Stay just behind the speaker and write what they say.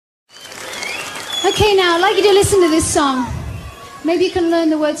Okay, now I'd like you to listen to this song. Maybe you can learn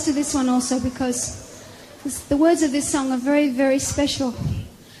the words to this one also, because the words of this song are very, very special.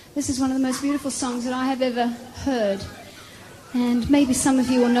 This is one of the most beautiful songs that I have ever heard. And maybe some of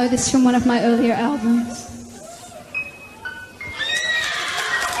you will know this from one of my earlier albums.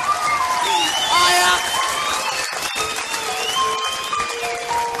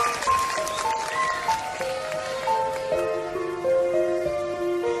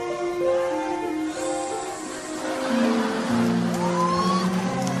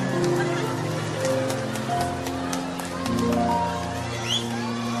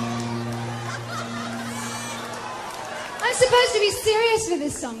 I'm supposed to be serious with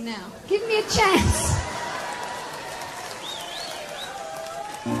this song now. Give me a chance.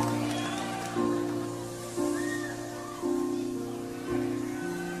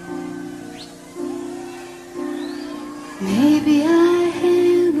 Maybe I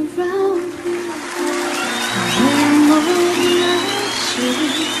hang around here way more than I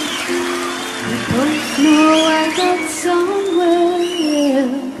should. We both know I got somewhere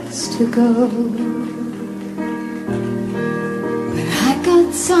else to go.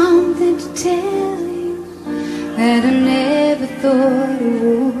 Got something to tell you that I never thought I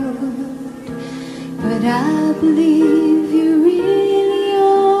would, but I believe you really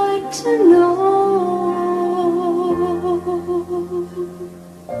ought to know.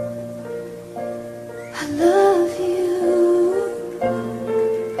 I love you.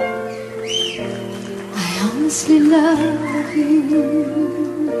 I honestly love you.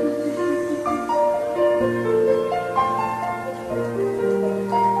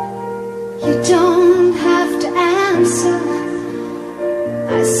 You don't have to answer,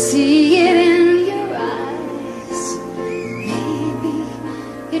 I see it in your eyes. Maybe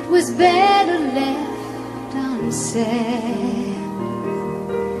it was better left unsaid.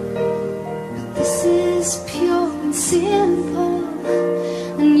 But this is pure and simple,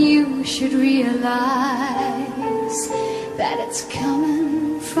 and you should realize that it's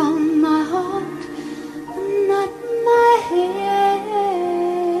coming from my heart and not my head.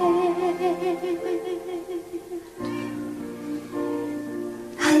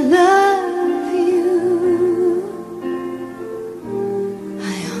 I love you. I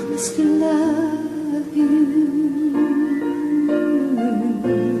honestly love you.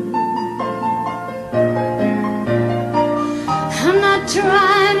 I'm not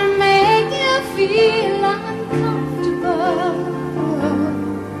trying to make you feel uncomfortable.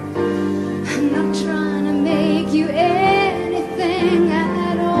 I'm not trying to make you anything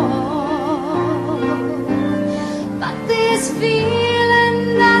at all. But this feeling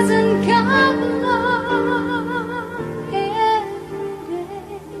doesn't come along every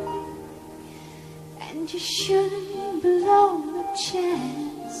day, and you shouldn't blow the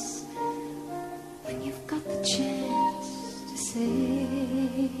chance when you've got the chance to say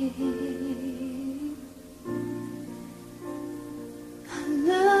I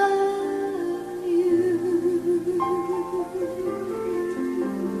love you.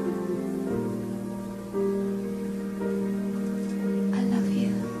 I love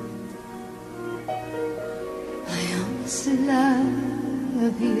you. I honestly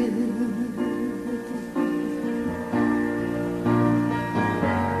love you.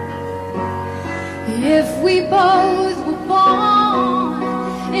 If we both were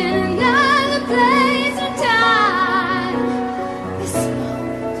born in another place or time, this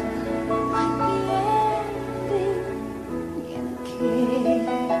moment might be ending in a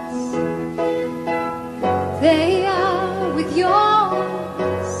kiss. They are with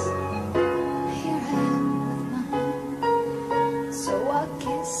yours, here I am with mine. So I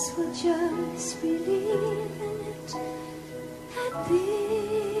guess we'll just believe in it at this.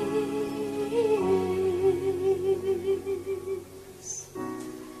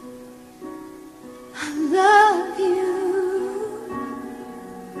 I love you.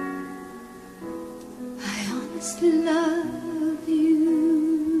 I honestly love you.